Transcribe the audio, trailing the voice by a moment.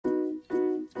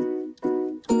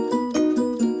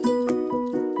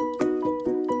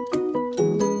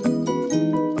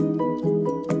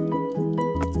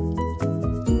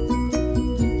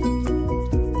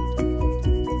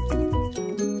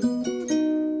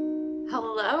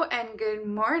Good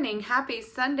morning. Happy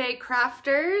Sunday,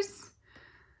 crafters.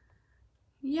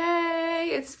 Yay,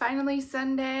 it's finally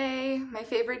Sunday, my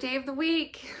favorite day of the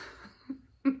week.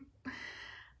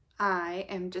 I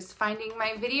am just finding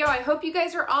my video. I hope you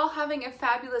guys are all having a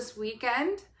fabulous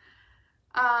weekend.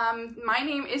 My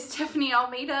name is Tiffany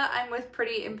Almeida. I'm with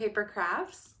Pretty in Paper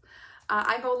Crafts.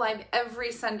 I go live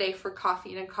every Sunday for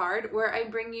Coffee and a Card, where I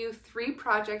bring you 3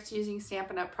 projects using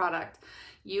Stampin' Up! Product.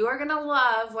 You are gonna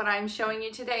love what I'm showing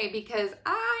you today because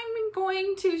I'm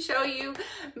going to show you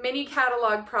mini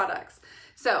catalog products.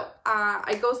 So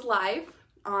it goes live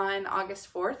on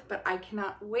August 4th, but I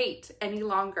cannot wait any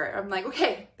longer. I'm like,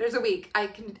 okay, there's a week. I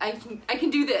can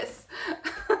do this.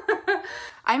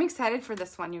 I'm excited for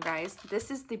this one, you guys. This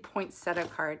is the Poinsettia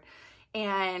card,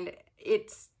 and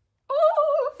it's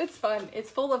fun.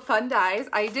 It's full of fun dies.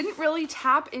 I didn't really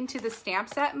tap into the stamp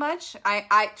set much.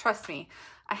 Trust me,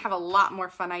 I have a lot more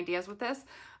fun ideas with this.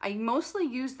 I mostly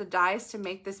use the dies to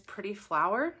make this pretty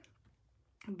flower,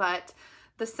 but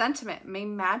the sentiment, may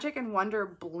magic and wonder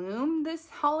bloom this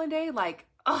holiday, like,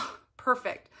 oh,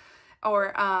 perfect.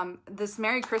 Or this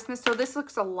Merry Christmas. So this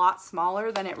looks a lot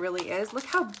smaller than it really is. Look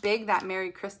how big that Merry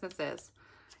Christmas is.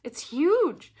 It's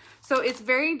huge. So it's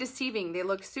very deceiving. They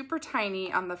look super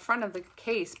tiny on the front of the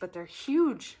case, but they're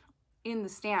huge in the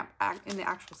stamp, in the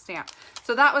actual stamp.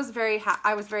 So that was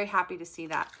I was very happy to see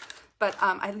that. But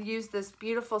I used this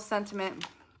beautiful sentiment.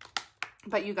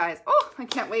 But you guys, oh, I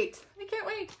can't wait. I can't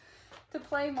wait to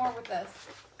play more with this.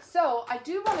 So I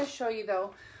do want to show you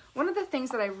though, one of the things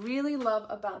that I really love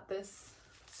about this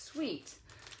suite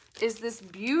is this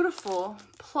beautiful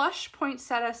plush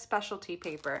poinsettia specialty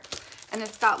paper. And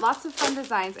it's got lots of fun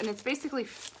designs, and it's basically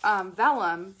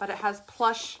vellum, but it has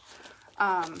plush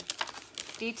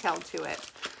detail to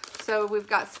it. So we've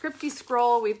got scripty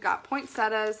scroll, we've got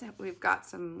poinsettias, we've got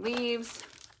some leaves.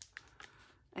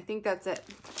 I think that's it.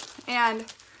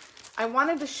 And I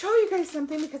wanted to show you guys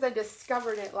something because I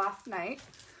discovered it last night.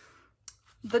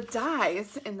 The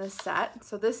dies in this set,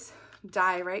 so this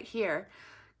die right here,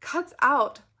 cuts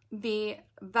out the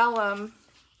vellum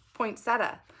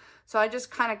poinsettia. So I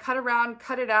just kind of cut around,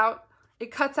 cut it out.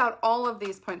 It cuts out all of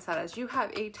these poinsettias. You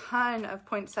have a ton of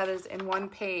poinsettias in one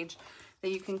page that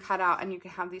you can cut out, and you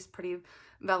can have these pretty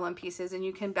vellum pieces, and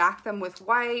you can back them with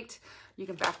white, you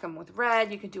can back them with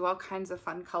red, you can do all kinds of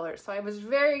fun colors. So I was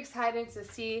very excited to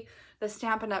see the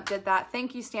Stampin' Up! Did that.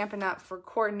 Thank you, Stampin' Up! For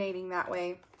coordinating that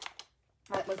way.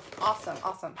 That was awesome,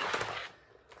 awesome.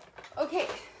 Okay,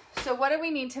 so what do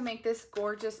we need to make this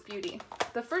gorgeous beauty?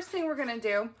 The first thing we're gonna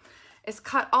do is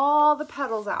cut all the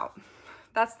petals out.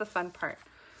 That's the fun part,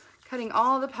 cutting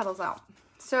all the petals out.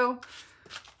 So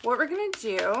what we're gonna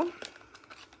do,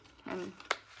 and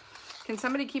can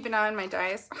somebody keep an eye on my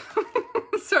dies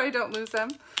so I don't lose them?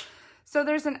 So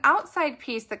there's an outside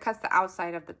piece that cuts the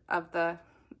outside of the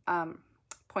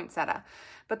poinsettia,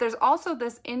 but there's also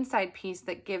this inside piece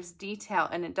that gives detail,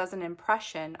 and it does an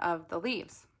impression of the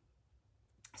leaves.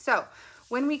 So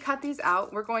when we cut these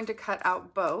out, we're going to cut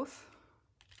out both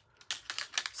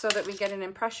so that we get an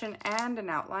impression and an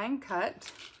outline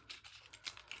cut.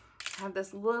 I have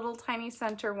this little tiny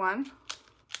center one,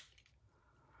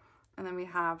 and then we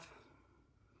have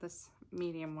this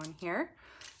medium one here.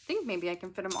 I think maybe I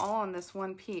can fit them all on this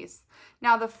one piece.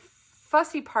 Now the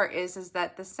fussy part is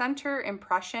that the center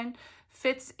impression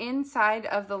fits inside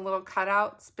of the little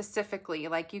cutout specifically.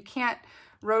 Like you can't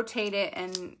rotate it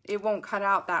and it won't cut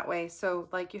out that way. So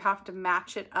like you have to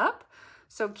match it up.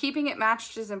 So keeping it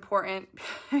matched is important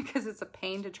because it's a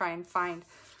pain to try and find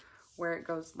where it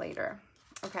goes later.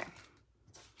 Okay.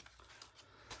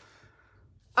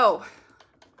 Oh,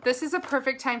 this is a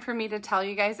perfect time for me to tell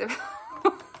you guys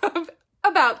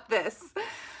about this.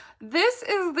 This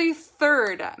is the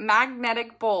 3rd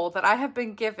magnetic bowl that I have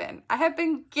been given. I have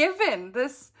been given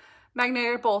this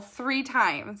magnetic bowl 3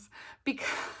 times because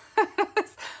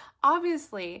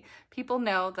obviously people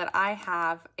know that I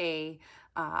have a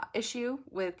issue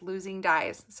with losing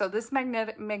dies. So this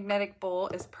magnetic bowl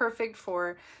is perfect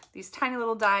for these tiny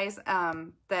little dies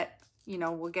that, you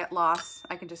know, will get lost.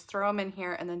 I can just throw them in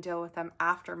here and then deal with them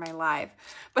after my live.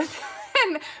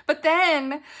 But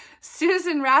then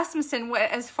Susan Rasmussen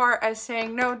went as far as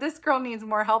saying, no, this girl needs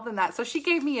more help than that. So she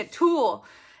gave me a tool,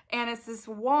 and it's this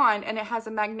wand, and it has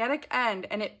a magnetic end,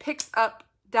 and it picks up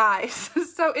dies.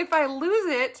 So if I lose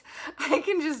it, I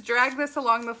can just drag this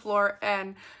along the floor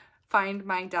and find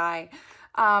my die.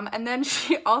 And then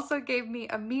she also gave me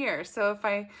a mirror. So if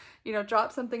I, you know,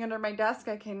 drop something under my desk,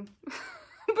 I can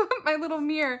put my little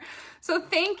mirror. So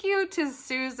thank you to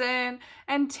Susan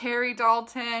and Terry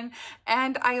Dalton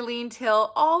and Eileen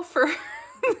Till, all for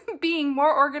being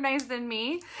more organized than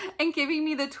me and giving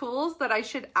me the tools that I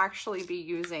should actually be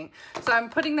using. So I'm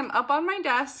putting them up on my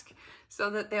desk so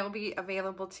that they'll be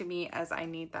available to me as I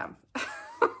need them.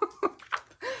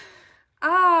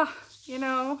 You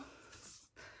know,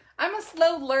 I'm a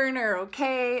slow learner,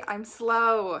 okay? I'm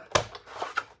slow.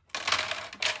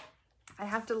 I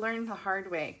have to learn the hard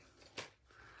way.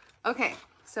 Okay,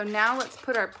 so now let's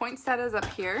put our poinsettias up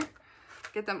here,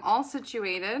 get them all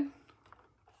situated.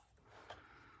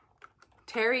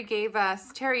 Terry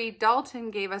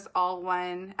Dalton gave us all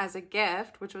one as a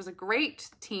gift, which was a great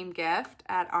team gift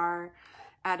at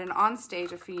an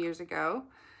onstage a few years ago.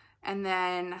 And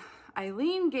then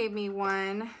Eileen gave me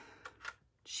one.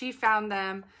 She found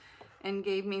them and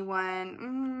gave me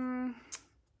one.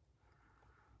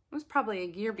 It was probably a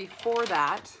year before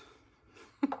that.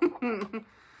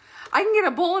 I can get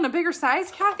a bowl in a bigger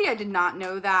size, Kathy? I did not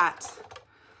know that.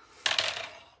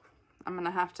 I'm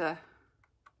gonna have to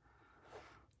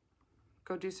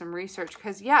go do some research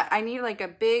because yeah, I need like a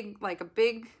big,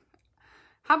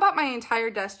 how about my entire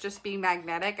desk just be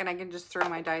magnetic and I can just throw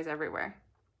my dies everywhere?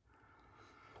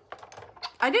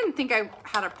 I didn't think I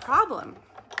had a problem,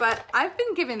 but I've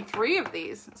been given 3 of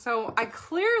these, so I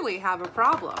clearly have a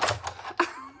problem.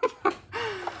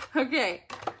 Okay,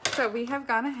 so we have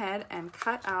gone ahead and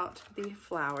cut out the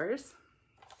flowers.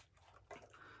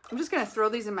 I'm just gonna throw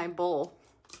these in my bowl.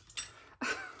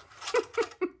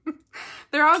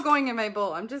 They're all going in my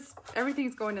bowl.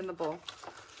 Everything's going in the bowl.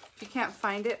 If you can't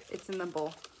find it, it's in the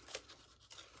bowl.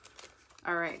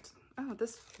 All right. Oh,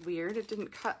 this is weird. It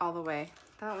didn't cut all the way.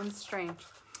 That one's strange.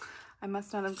 I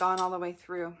must not have gone all the way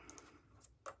through.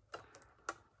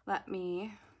 Let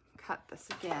me cut this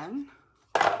again.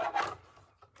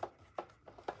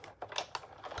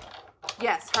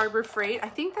 Yes, Harbor Freight. I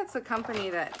think that's the company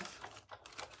that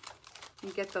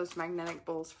you get those magnetic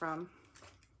bowls from.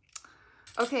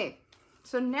 Okay,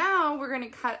 so now we're going to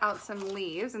cut out some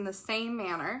leaves in the same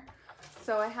manner.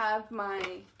 So I have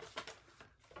my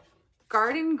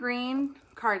garden green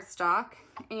cardstock,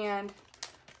 and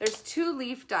there's 2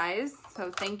 leaf dies. So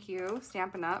thank you,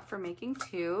 Stampin' Up, for making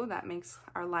 2. That makes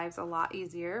our lives a lot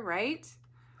easier, right?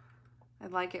 I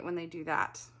like it when they do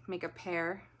that. Make a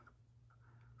pair.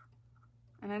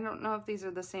 And I don't know if these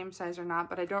are the same size or not,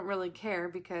 but I don't really care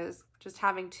because just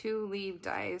having 2 leaf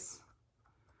dies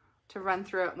to run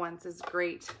through at once is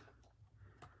great.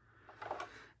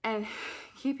 And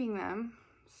keeping them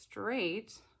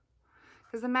straight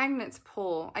because the magnets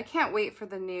pull. I can't wait for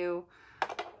the new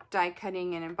die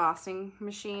cutting and embossing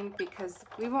machine because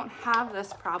we won't have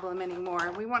this problem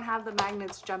anymore. We won't have the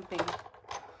magnets jumping.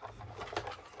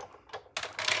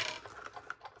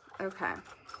 Okay,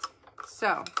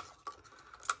 so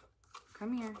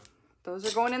come here. Those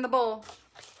are going in the bowl.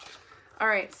 All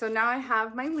right, so now I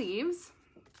have my leaves.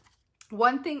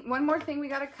 One more thing we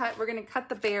gotta cut. We're gonna cut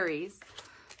the berries.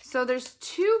 So there's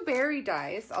 2 berry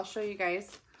dies. I'll show you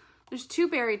guys. There's 2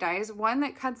 berry dies. One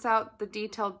that cuts out the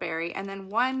detailed berry, and then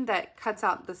one that cuts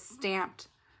out the stamped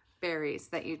berries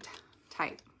that you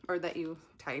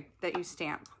that you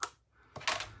stamp.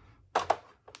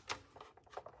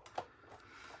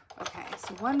 Okay,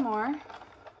 so one more.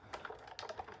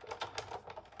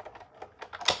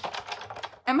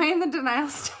 Am I in the denial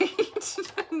state?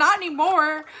 Not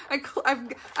anymore. I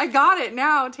got it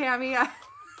now, Tammy. I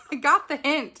got the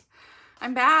hint.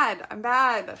 I'm bad.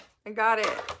 I got it.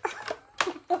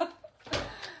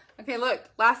 Okay, look.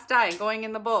 Last die going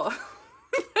in the bowl.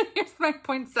 Here's my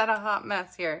poinsettia hot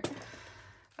mess here.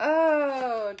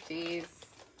 Oh, geez.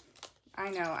 I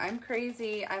know. I'm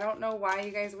crazy. I don't know why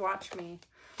you guys watch me.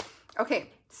 Okay,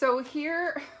 so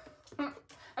here...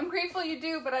 I'm grateful you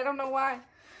do, but I don't know why.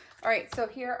 All right, so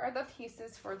here are the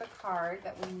pieces for the card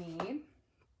that we need.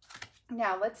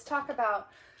 Now let's talk about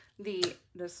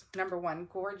this number 1,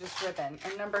 gorgeous ribbon,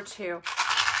 and number 2,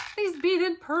 these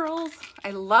beaded pearls.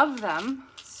 I love them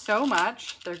so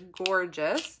much. They're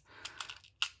gorgeous,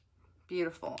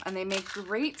 beautiful, and they make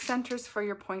great centers for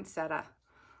your poinsettia.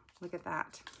 Look at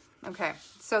that. Okay,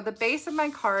 so the base of my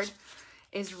card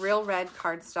is real red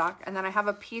cardstock, and then I have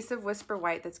a piece of Whisper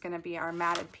White that's going to be our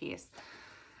matted piece.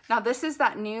 Now this is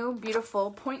that new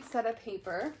beautiful poinsettia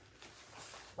paper.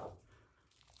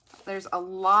 There's a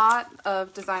lot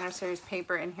of designer series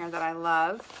paper in here that I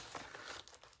love.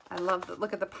 I love the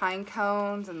look at the pine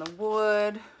cones and the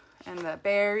wood and the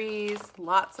berries.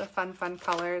 Lots of fun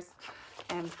colors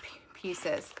and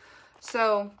pieces.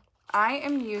 So I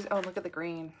am using, oh, look at the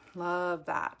green. Love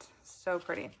that. So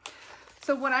pretty.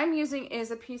 So what I'm using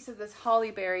is a piece of this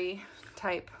holly berry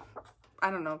type, I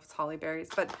don't know if it's holly berries,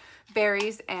 but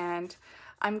berries, and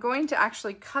I'm going to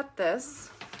actually cut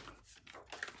this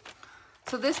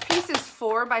So this piece is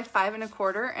 4 by 5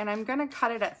 1/4, and I'm gonna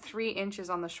cut it at 3 inches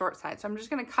on the short side. So I'm just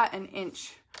gonna cut 1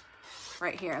 inch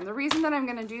right here. And the reason that I'm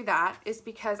gonna do that is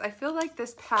because I feel like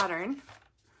this pattern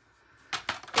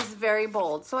is very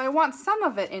bold. So I want some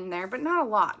of it in there, but not a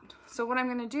lot. So what I'm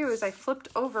gonna do is I flipped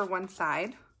over one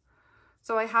side.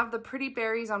 So I have the pretty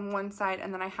berries on one side,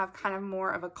 and then I have kind of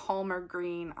more of a calmer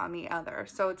green on the other.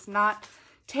 So it's not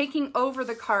taking over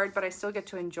the card, but I still get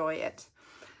to enjoy it.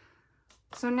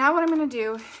 So now what I'm gonna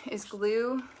do is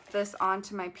glue this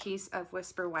onto my piece of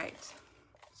Whisper White.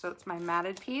 So it's my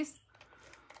matted piece.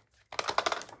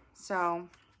 So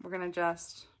we're gonna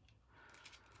just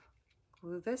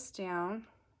glue this down.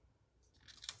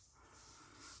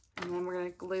 And then we're gonna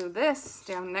glue this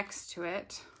down next to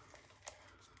it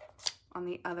on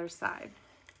the other side.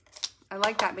 I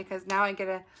like that because now I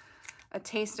get a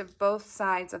taste of both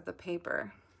sides of the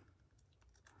paper.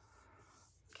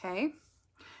 Okay.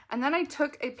 And then I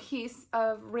took a piece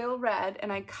of real red and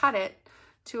I cut it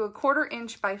to 1/4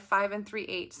 inch by 5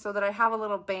 3/8 so that I have a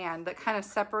little band that kind of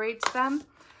separates them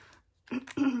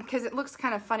because it looks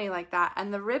kind of funny like that.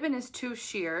 And the ribbon is too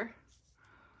sheer.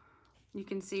 You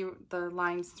can see the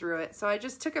lines through it. So I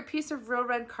just took a piece of real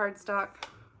red cardstock,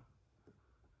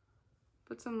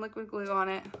 put some liquid glue on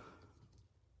it,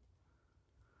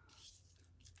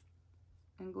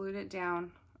 and glued it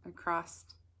down across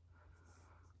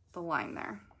the line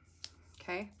there.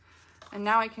 Okay, and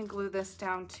now I can glue this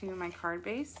down to my card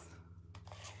base,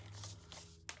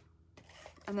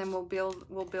 and then we'll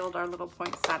build our little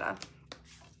poinsettia.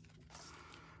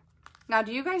 Now,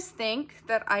 do you guys think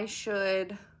that I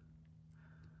should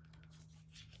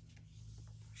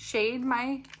shade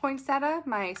my poinsettia?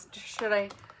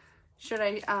 Should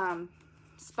I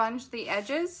sponge the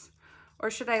edges,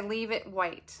 or should I leave it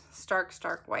white, stark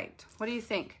white? What do you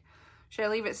think? Should I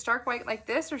leave it stark white like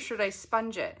this, or should I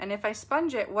sponge it? And if I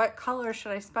sponge it, what color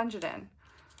should I sponge it in?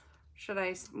 Should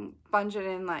I sponge it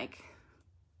in like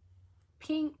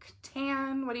pink,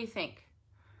 tan? What do you think?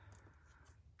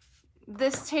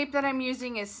 This tape that I'm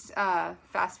using is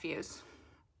Fast Fuse.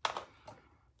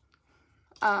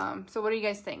 So what do you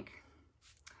guys think?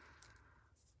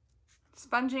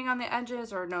 Sponging on the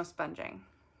edges or no sponging?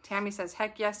 Tammy says,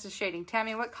 heck yes to shading.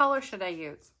 Tammy, what color should I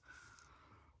use?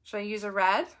 Should I use a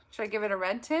red? Should I give it a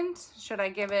red tint? Should I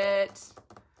give it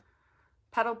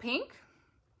petal pink?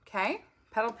 Okay,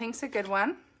 petal pink's a good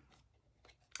one.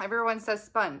 Everyone says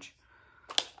sponge.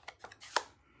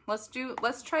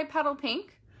 Let's try petal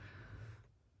pink.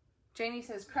 Janie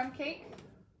says crumb cake.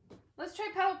 Let's try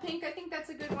petal pink. I think that's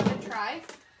a good one to try.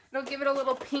 It'll give it a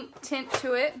little pink tint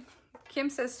to it.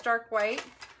 Kim says stark white.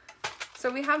 So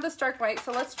we have the stark white.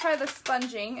 So let's try the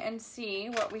sponging and see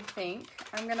what we think.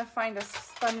 I'm gonna find a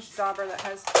sponge dauber that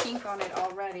has pink on it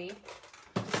already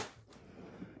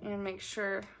and make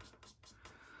sure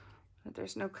that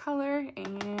there's no color.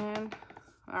 And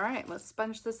all right, let's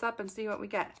sponge this up and see what we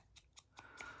get.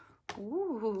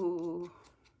 Ooh.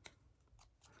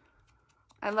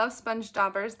 I love sponge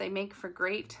daubers. They make for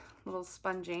great little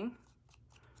sponging.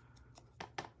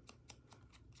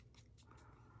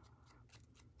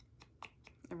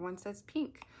 Everyone says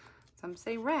pink. Some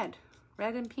say red.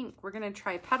 Red and pink. We're going to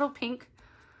try petal pink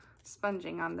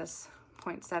sponging on this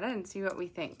poinsettia and see what we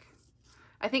think.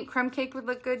 I think crumb cake would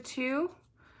look good too.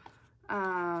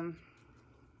 But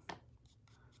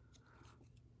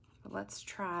let's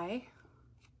try.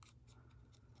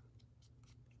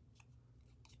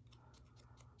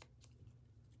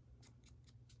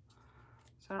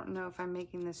 So I don't know if I'm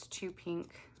making this too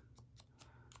pink.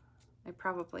 I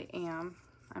probably am.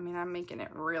 I mean, I'm making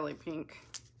it really pink.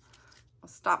 I'll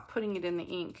stop putting it in the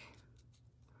ink.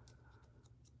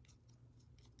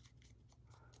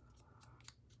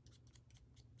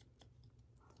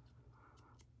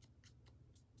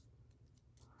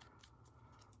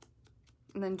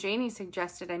 And then Janie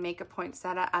suggested I make a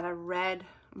poinsettia out of red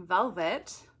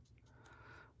velvet,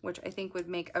 which I think would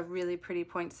make a really pretty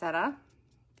poinsettia.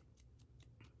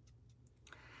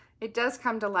 It does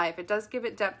come to life. It does give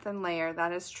it depth and layer.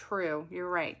 That is true. You're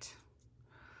right.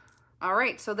 All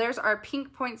right, so there's our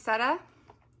pink poinsettia.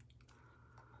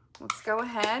 Let's go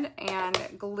ahead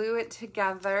and glue it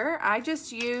together. I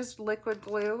just used liquid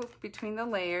glue between the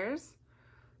layers.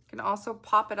 You can also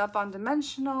pop it up on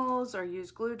dimensionals or use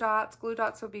glue dots. Glue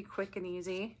dots will be quick and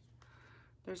easy.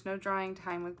 There's no drying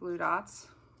time with glue dots.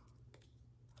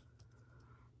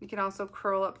 You can also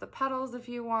curl up the petals if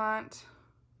you want.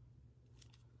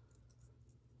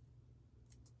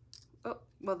 Oh,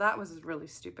 well, that was really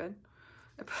stupid.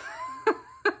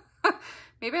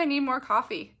 Maybe I need more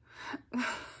coffee.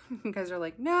 You guys are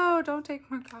like, no, don't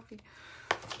take more coffee.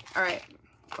 All right,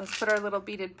 let's put our little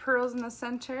beaded pearls in the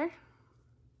center.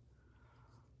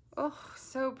 Oh,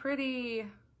 so pretty.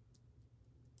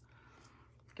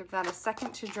 Give that a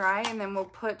second to dry, and then we'll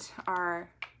put our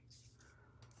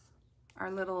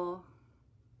little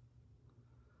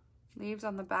leaves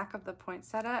on the back of the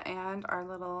poinsettia and our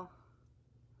little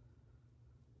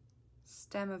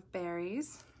stem of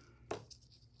berries.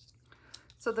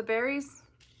 So the berries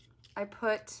I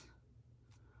put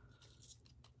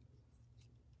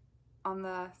on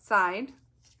the side,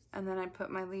 and then I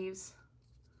put my leaves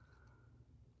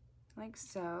like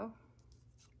so.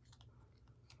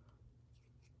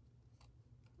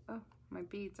 Oh, my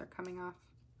beads are coming off.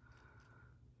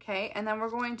 Okay, and then we're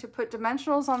going to put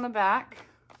dimensionals on the back.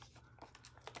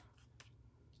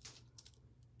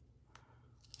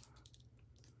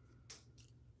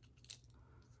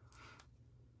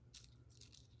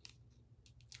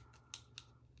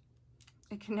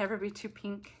 It can never be too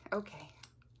pink. Okay.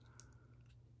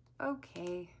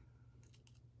 Okay.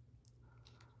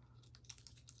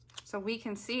 So we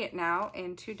can see it now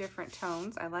in 2 different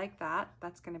tones. I like that.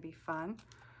 That's going to be fun.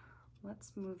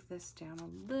 Let's move this down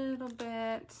a little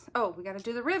bit. Oh, we got to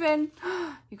do the ribbon.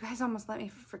 You guys almost let me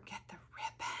forget the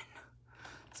ribbon.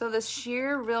 So this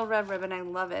sheer real red ribbon, I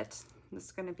love it. This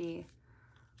is going to be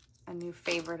a new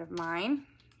favorite of mine.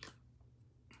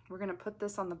 We're going to put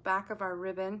this on the back of our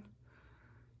ribbon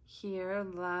here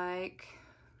like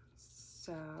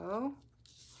so.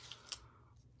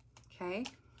 Okay,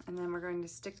 and then we're going to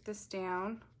stick this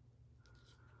down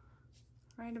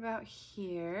right about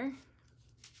here.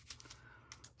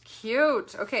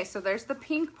 Cute. Okay, so there's the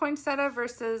pink poinsettia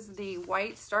versus the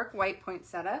white, stark white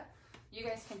poinsettia. You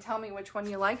guys can tell me which one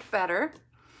you like better.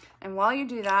 And while you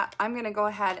do that, I'm gonna go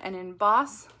ahead and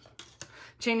emboss.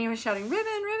 Janie was shouting,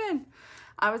 ribbon, ribbon.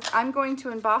 I'm going to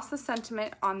emboss the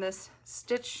sentiment on this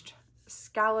stitched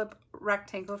scallop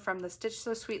rectangle from the Stitch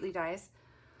So Sweetly dies.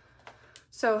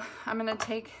 So I'm gonna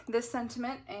take this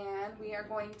sentiment and we are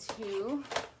going to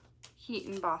heat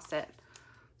emboss it.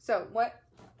 So what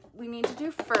we need to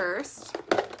do first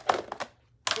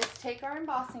is take our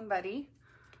embossing buddy,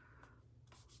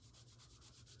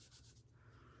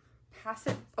 pass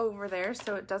it over there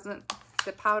so it doesn't,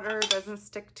 the powder doesn't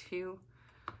stick to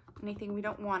anything we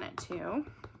don't want it to.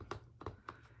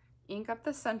 Ink up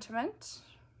the sentiment.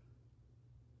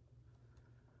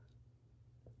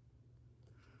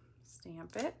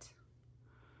 Stamp it.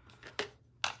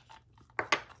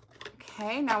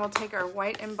 Okay, now we'll take our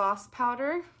white emboss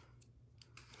powder.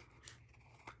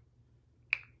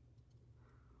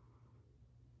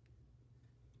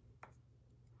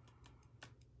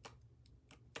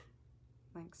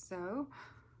 Like so.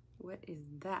 What is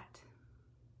that?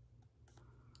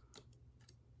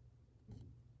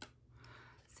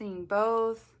 Seeing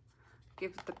both. The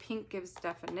pink gives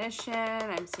definition.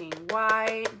 I'm seeing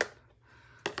white.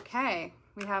 Okay,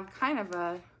 we have kind of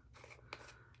a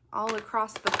all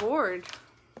across the board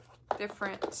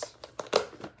different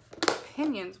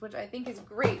opinions, which I think is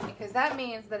great because that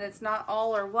means that it's not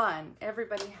all or one.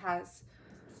 Everybody has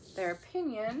their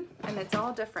opinion and it's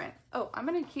all different. Oh, I'm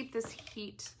gonna keep this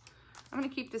I'm gonna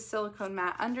keep this silicone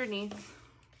mat underneath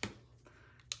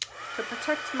to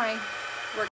protect my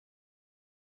work.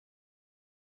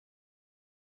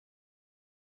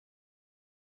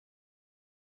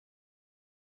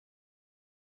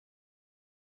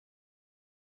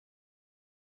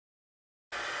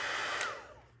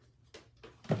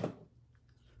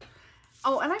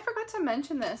 Oh, and I forgot to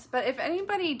mention this, but if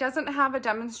anybody doesn't have a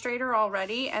demonstrator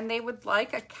already and they would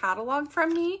like a catalog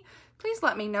from me, please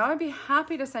let me know. I'd be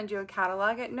happy to send you a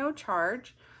catalog at no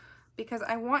charge because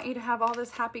I want you to have all this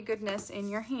happy goodness in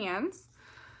your hands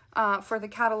for the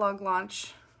catalog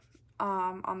launch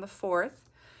on the 4th.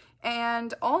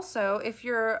 And also, if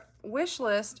your wish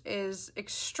list is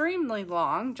extremely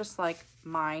long, just like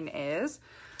mine is,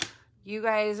 you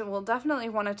guys will definitely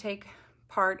want to take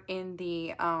part in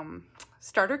the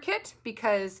starter kit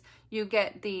because you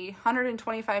get the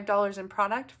 $125 in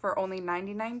product for only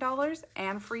 $99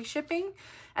 and free shipping,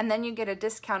 and then you get a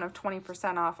discount of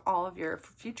 20% off all of your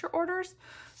future orders.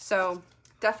 So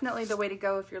definitely the way to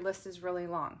go if your list is really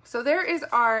long. So there is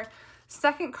our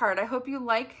second card. I hope you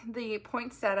like the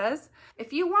poinsettias.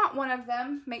 If you want one of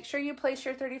them, make sure you place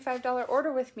your $35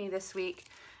 order with me this week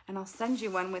and I'll send you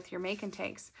one with your make and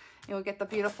takes. You'll get the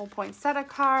beautiful poinsettia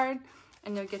card,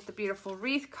 and you'll get the beautiful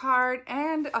wreath card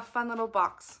and a fun little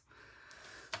box.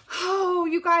 Oh,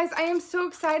 you guys, I am so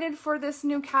excited for this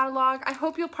new catalog. I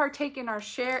hope you'll partake in the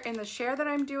share that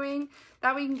I'm doing.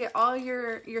 That way you can get all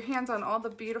your hands on all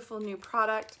the beautiful new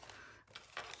product.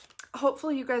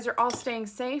 Hopefully you guys are all staying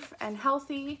safe and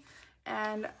healthy.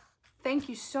 And thank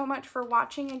you so much for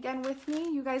watching again with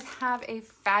me. You guys have a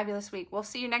fabulous week. We'll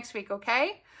see you next week,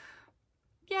 okay?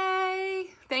 Yay!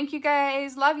 Thank you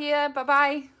guys. Love you.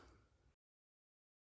 Bye-bye.